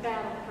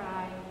battle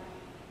cry.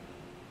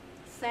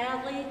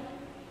 Sadly,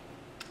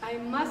 I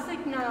must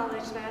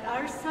acknowledge that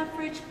our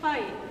suffrage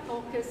fight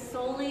focused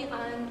solely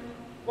on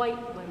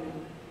white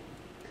women.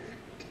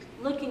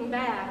 Looking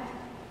back,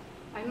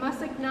 I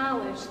must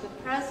acknowledge the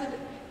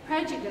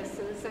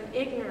prejudices and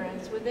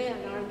ignorance within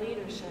our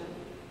leadership,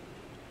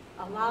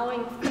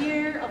 allowing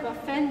fear of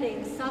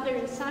offending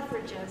Southern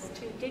suffragists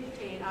to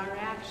dictate our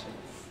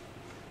actions.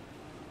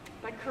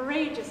 But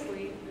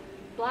courageously,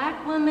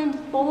 Black women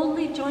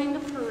boldly joined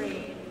the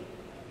parade,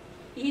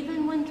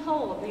 even when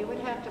told they would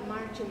have to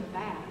march in the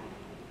back.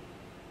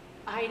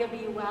 Ida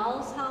B.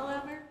 Wells,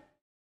 however,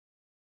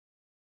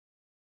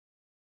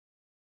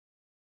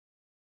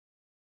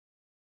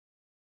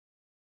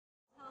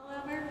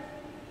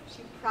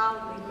 she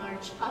proudly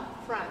marched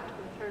up front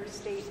with her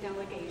state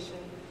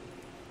delegation.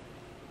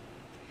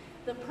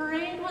 The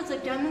parade was a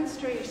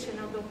demonstration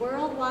of the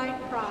worldwide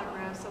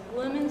progress of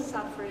women's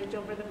suffrage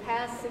over the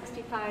past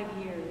 65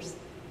 years.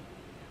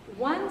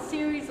 One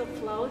series of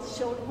floats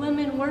showed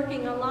women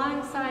working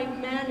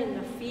alongside men in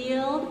the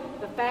field,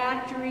 the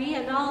factory,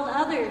 and all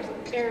other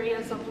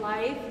areas of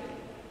life,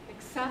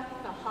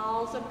 except the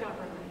halls of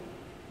government.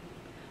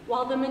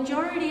 While the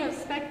majority of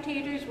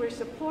spectators were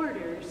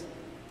supporters,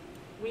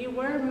 we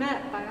were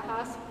met by a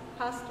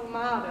hostile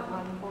mob at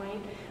one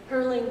point,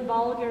 hurling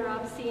vulgar,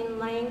 obscene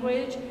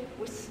language,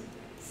 which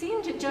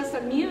seemed to just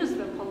amuse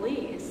the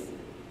police.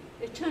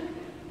 It took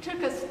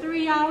us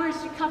 3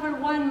 hours to cover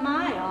 1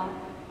 mile,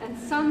 and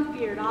some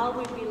feared all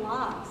would be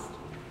lost.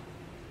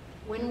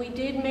 When we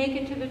did make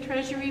it to the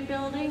Treasury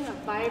building, a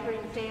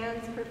vibrant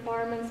dance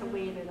performance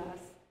awaited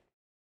us.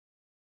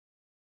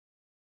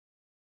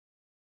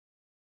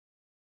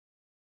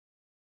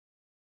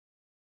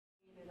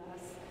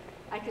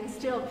 I can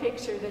still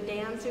picture the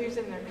dancers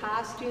in their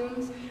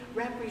costumes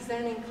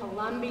representing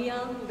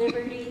Columbia,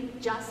 liberty,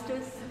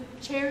 justice,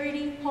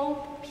 charity,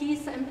 hope,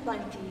 peace, and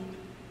plenty.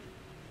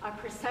 Our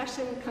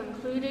procession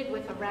concluded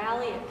with a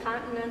rally at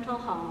Continental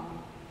Hall.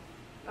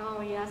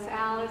 Oh yes,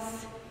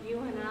 Alice, you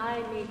and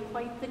I made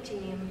quite the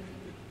team.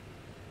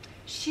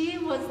 She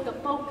was the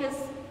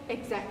focus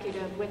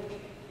executive with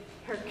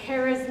her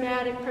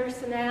charismatic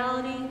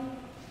personality.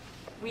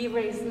 We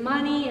raised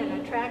money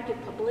and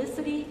attracted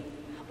publicity.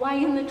 Why,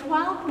 in the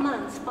 12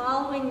 months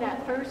following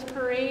that first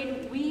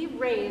parade, we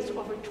raised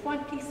over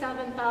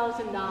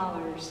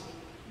 $27,000.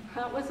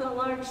 That was a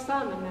large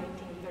sum in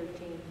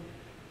 1913.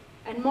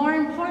 And more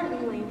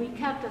importantly, we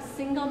kept a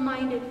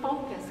single-minded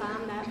focus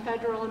on that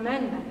federal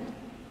amendment.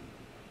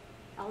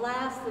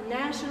 Alas, the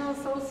National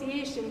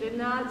Association did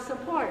not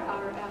support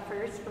our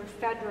efforts for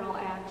federal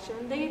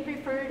action. They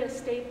preferred a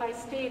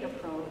state-by-state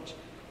approach.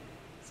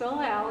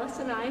 So Alice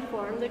and I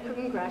formed the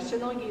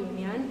Congressional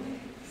Union,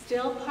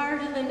 still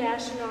part of the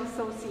National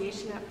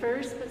Association at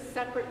first, but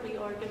separately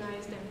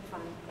organized and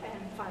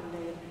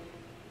funded.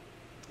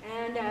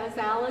 And as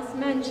Alice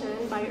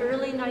mentioned, by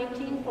early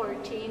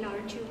 1914,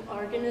 our two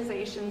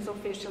organizations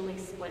officially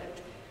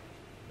split.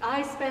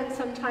 I spent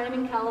some time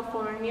in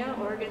California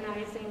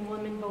organizing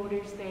women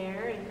voters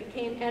there and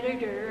became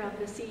editor of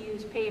the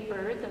CU's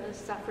paper, the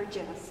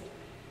Suffragists.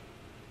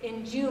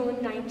 In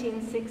June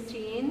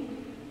 1916,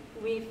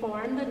 we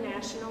formed the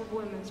National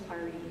Women's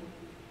Party.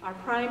 Our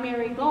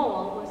primary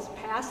goal was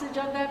passage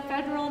of that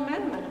federal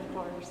amendment, of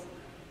course.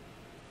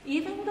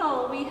 Even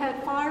though we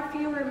had far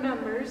fewer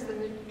members than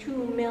the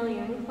 2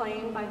 million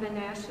claimed by the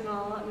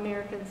National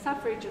American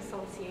Suffrage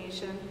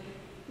Association,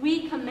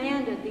 we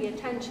commanded the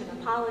attention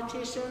of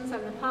politicians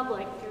and the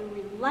public through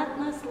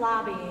relentless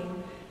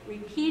lobbying,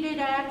 repeated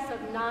acts of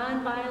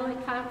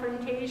nonviolent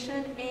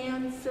confrontation,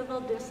 and civil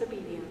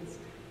disobedience,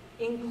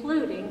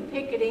 including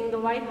picketing the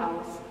White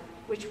House,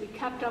 which we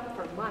kept up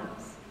for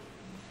months.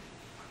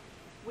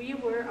 We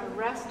were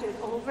arrested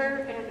over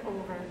and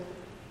over.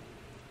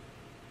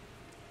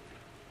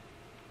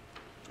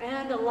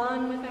 And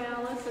along with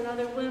Alice and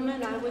other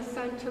women, I was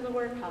sent to the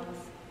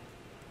workhouse.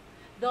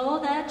 Though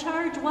that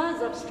charge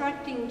was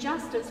obstructing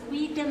justice,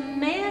 we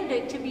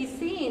demanded to be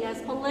seen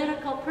as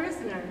political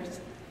prisoners.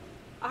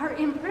 Our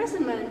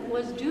imprisonment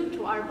was due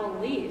to our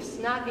beliefs,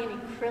 not any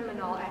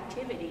criminal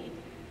activity.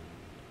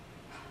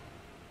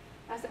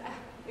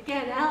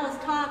 Again, Alice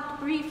talked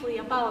briefly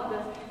about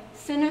the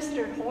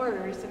sinister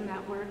horrors in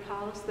that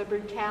workhouse, the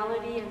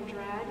brutality and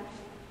dread.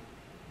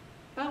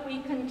 But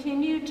we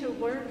continue to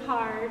work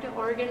hard,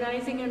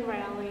 organizing and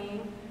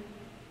rallying,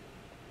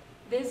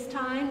 this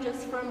time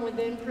just from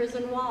within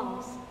prison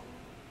walls.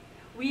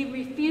 We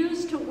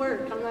refuse to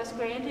work unless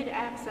granted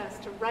access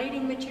to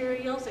writing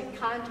materials and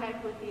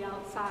contact with the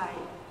outside.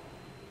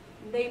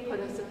 They put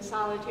us in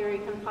solitary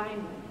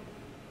confinement.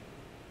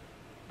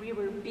 We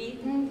were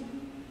beaten,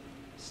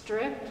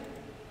 stripped,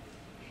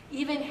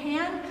 even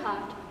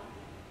handcuffed,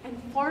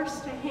 and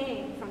forced to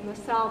hang from the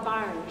cell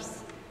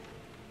bars.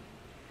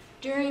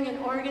 During an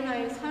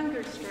organized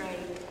hunger strike,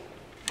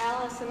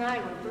 Alice and I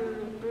were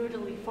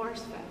brutally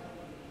force-fed.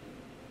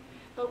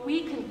 But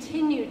we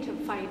continued to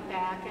fight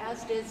back,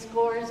 as did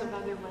scores of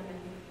other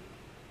women.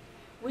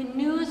 When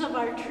news of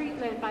our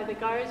treatment by the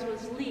guards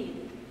was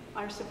leaked,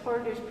 our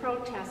supporters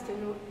protested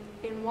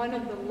in one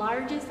of the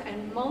largest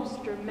and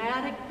most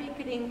dramatic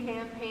picketing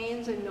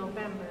campaigns in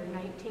November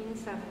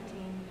 1917.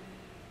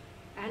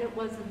 And it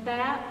was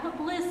that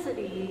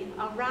publicity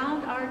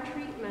around our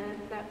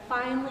treatment that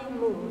finally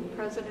moved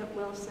President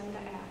Wilson to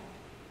act.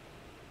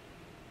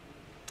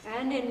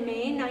 And in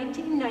May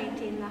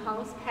 1919, the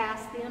House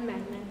passed the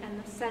amendment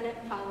and the Senate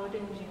followed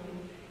in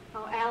June.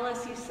 Oh,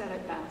 Alice, you said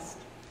it best.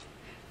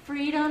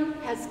 Freedom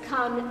has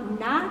come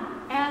not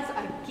as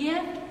a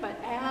gift, but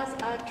as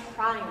a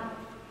triumph.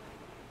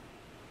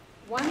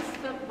 Once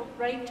the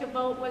right to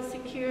vote was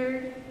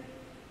secured,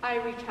 I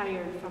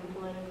retired from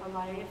political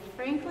life.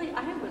 Frankly,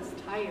 I was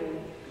tired.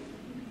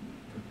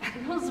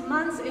 And those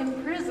months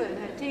in prison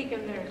had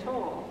taken their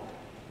toll.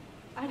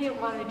 I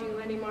didn't want to do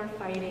any more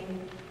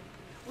fighting.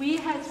 We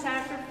had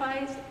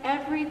sacrificed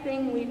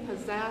everything we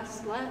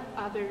possessed. Let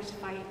others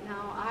fight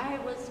now. I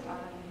was done.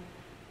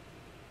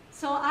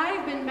 So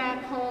I've been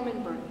back home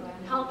in Brooklyn,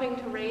 helping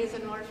to raise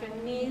an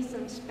orphan niece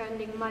and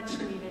spending much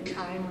needed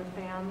time with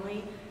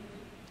family.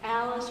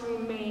 Alice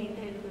remained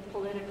in the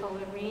political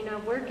arena,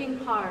 working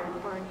hard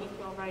for an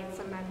equal rights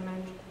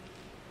amendment.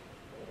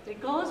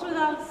 It goes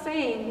without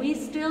saying, we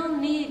still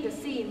need to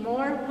see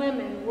more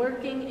women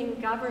working in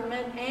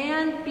government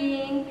and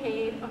being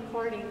paid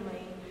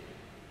accordingly.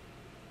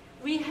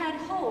 We had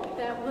hoped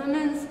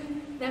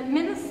that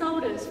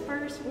Minnesota's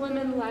first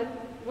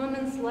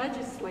women's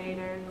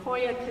legislator,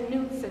 Koya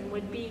Knutson,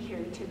 would be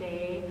here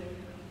today,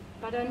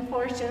 but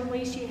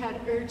unfortunately she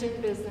had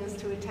urgent business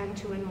to attend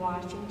to in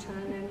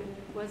Washington and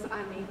was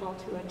unable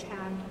to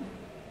attend.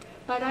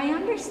 But I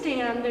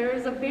understand there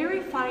is a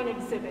very fine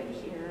exhibit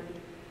here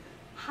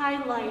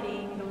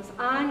highlighting those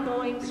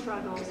ongoing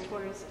struggles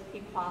towards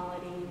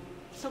equality.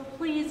 So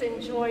please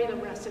enjoy the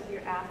rest of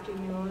your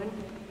afternoon,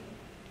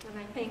 and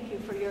I thank you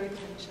for your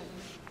attention.